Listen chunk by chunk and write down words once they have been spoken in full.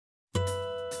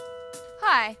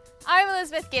Hi, I'm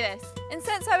Elizabeth Geddes, and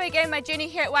since I began my journey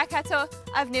here at Waikato,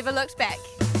 I've never looked back.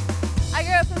 I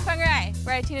grew up in Whangarei,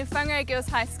 where I attended Whangarei Girls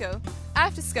High School.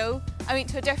 After school, I went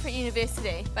to a different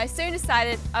university, but I soon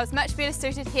decided I was much better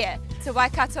suited here to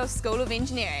Waikato School of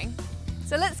Engineering.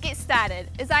 So let's get started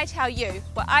as I tell you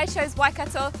why I chose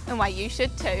Waikato and why you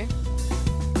should too.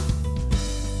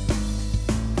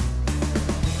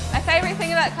 My favourite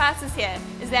thing about classes here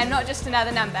is that I'm not just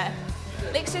another number.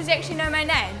 Lecturers actually know my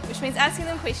name, which means asking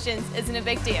them questions isn't a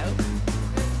big deal.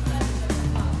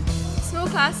 Small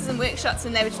classes and workshops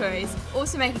and laboratories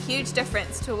also make a huge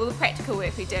difference to all the practical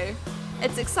work we do.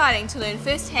 It's exciting to learn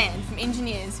firsthand from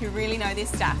engineers who really know their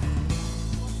stuff.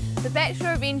 The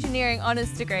Bachelor of Engineering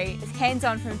honours degree is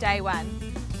hands-on from day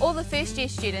one. All the first year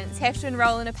students have to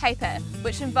enrol in a paper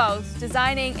which involves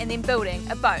designing and then building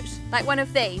a boat, like one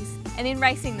of these, and then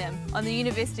racing them on the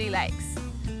university lakes.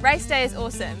 Race day is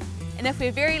awesome, and if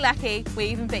we're very lucky, we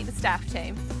even beat the staff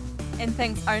team. And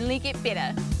things only get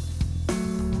better.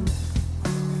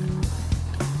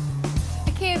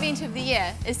 A key event of the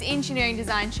year is the Engineering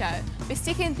Design Show, where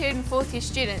second, third and fourth year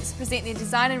students present their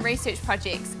design and research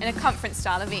projects in a conference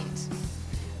style event.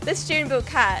 This student-built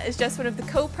car is just one of the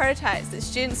cool prototypes that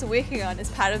students are working on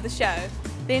as part of the show.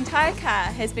 The entire car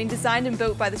has been designed and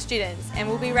built by the students and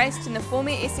will be raced in the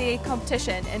Former SEE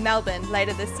competition in Melbourne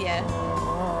later this year.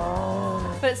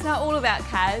 But it's not all about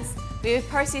cars. We have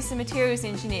process and materials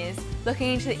engineers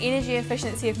looking into the energy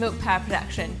efficiency of milk power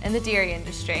production in the dairy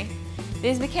industry.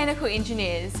 There's mechanical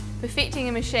engineers perfecting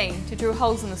a machine to drill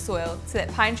holes in the soil so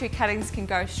that pine tree cuttings can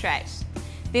go straight.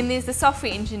 Then there's the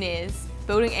software engineers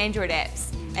building Android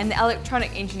apps and the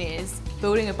electronic engineers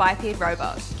building a biped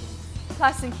robot.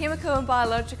 Plus in chemical and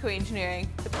biological engineering,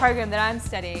 the program that I'm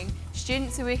studying,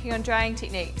 students are working on drying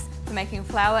techniques for making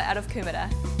flour out of kumara.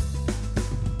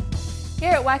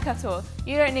 Here at Waikato,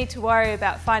 you don't need to worry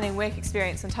about finding work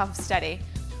experience on top of study.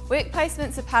 Work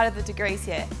placements are part of the degrees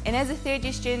here, and as a third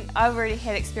year student, I've already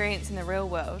had experience in the real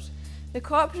world. The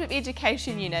Cooperative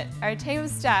Education Unit are a team of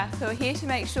staff who are here to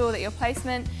make sure that your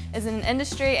placement is in an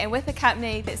industry and with a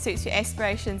company that suits your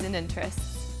aspirations and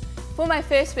interests. For my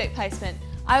first work placement,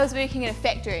 I was working in a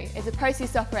factory as a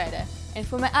process operator, and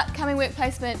for my upcoming work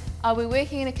placement, I'll be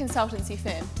working in a consultancy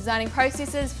firm, designing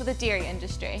processes for the dairy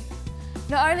industry.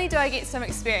 Not only do I get some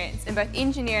experience in both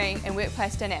engineering and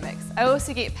workplace dynamics, I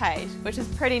also get paid, which is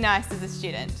pretty nice as a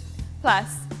student.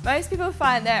 Plus, most people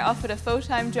find they're offered a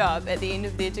full-time job at the end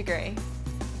of their degree.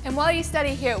 And while you study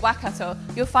here at Waikato,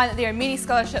 you'll find that there are many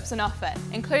scholarships on offer,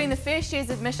 including the first year's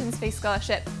admissions fee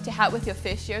scholarship to help with your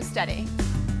first year of study.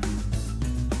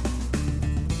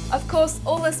 Of course,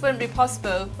 all this wouldn't be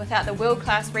possible without the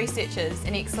world-class researchers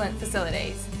and excellent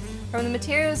facilities. From the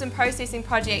materials and processing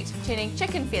project turning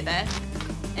chicken feather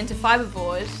into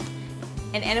fibreboard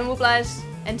and animal blood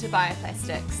into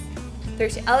bioplastics, through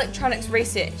to electronics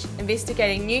research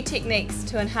investigating new techniques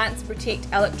to enhance and protect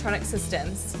electronic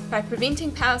systems by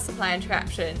preventing power supply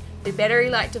interruption through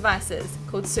battery-like devices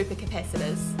called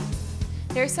supercapacitors.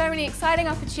 There are so many exciting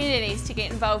opportunities to get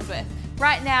involved with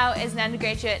right now as an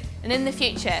undergraduate and in the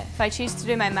future if I choose to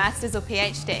do my Masters or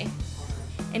PhD.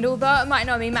 And although it might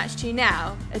not mean much to you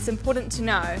now, it's important to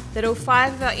know that all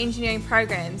 5 of our engineering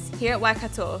programs here at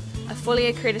Waikato are fully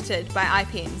accredited by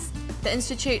IPENZ, the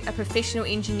Institute of Professional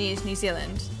Engineers New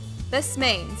Zealand. This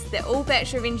means that all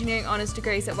Bachelor of Engineering honours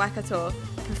degrees at Waikato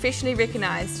are professionally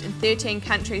recognised in 13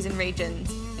 countries and regions,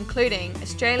 including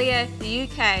Australia, the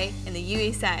UK and the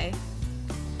USA.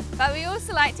 But we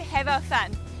also like to have our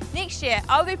fun. Next year,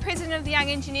 I'll be President of the Young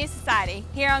Engineers Society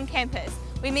here on campus.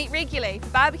 We meet regularly for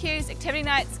barbecues, activity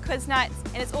nights, quiz nights,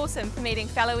 and it's awesome for meeting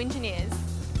fellow engineers.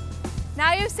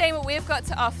 Now you've seen what we've got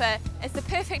to offer, it's the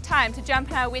perfect time to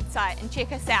jump on our website and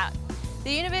check us out.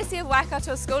 The University of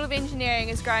Waikato School of Engineering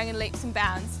is growing in leaps and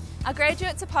bounds. Our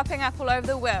graduates are popping up all over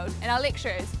the world, and our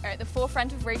lecturers are at the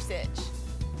forefront of research.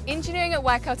 Engineering at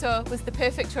Waikato was the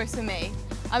perfect choice for me.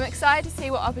 I'm excited to see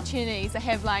what opportunities I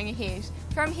have lying ahead.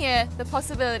 From here, the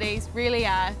possibilities really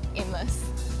are endless.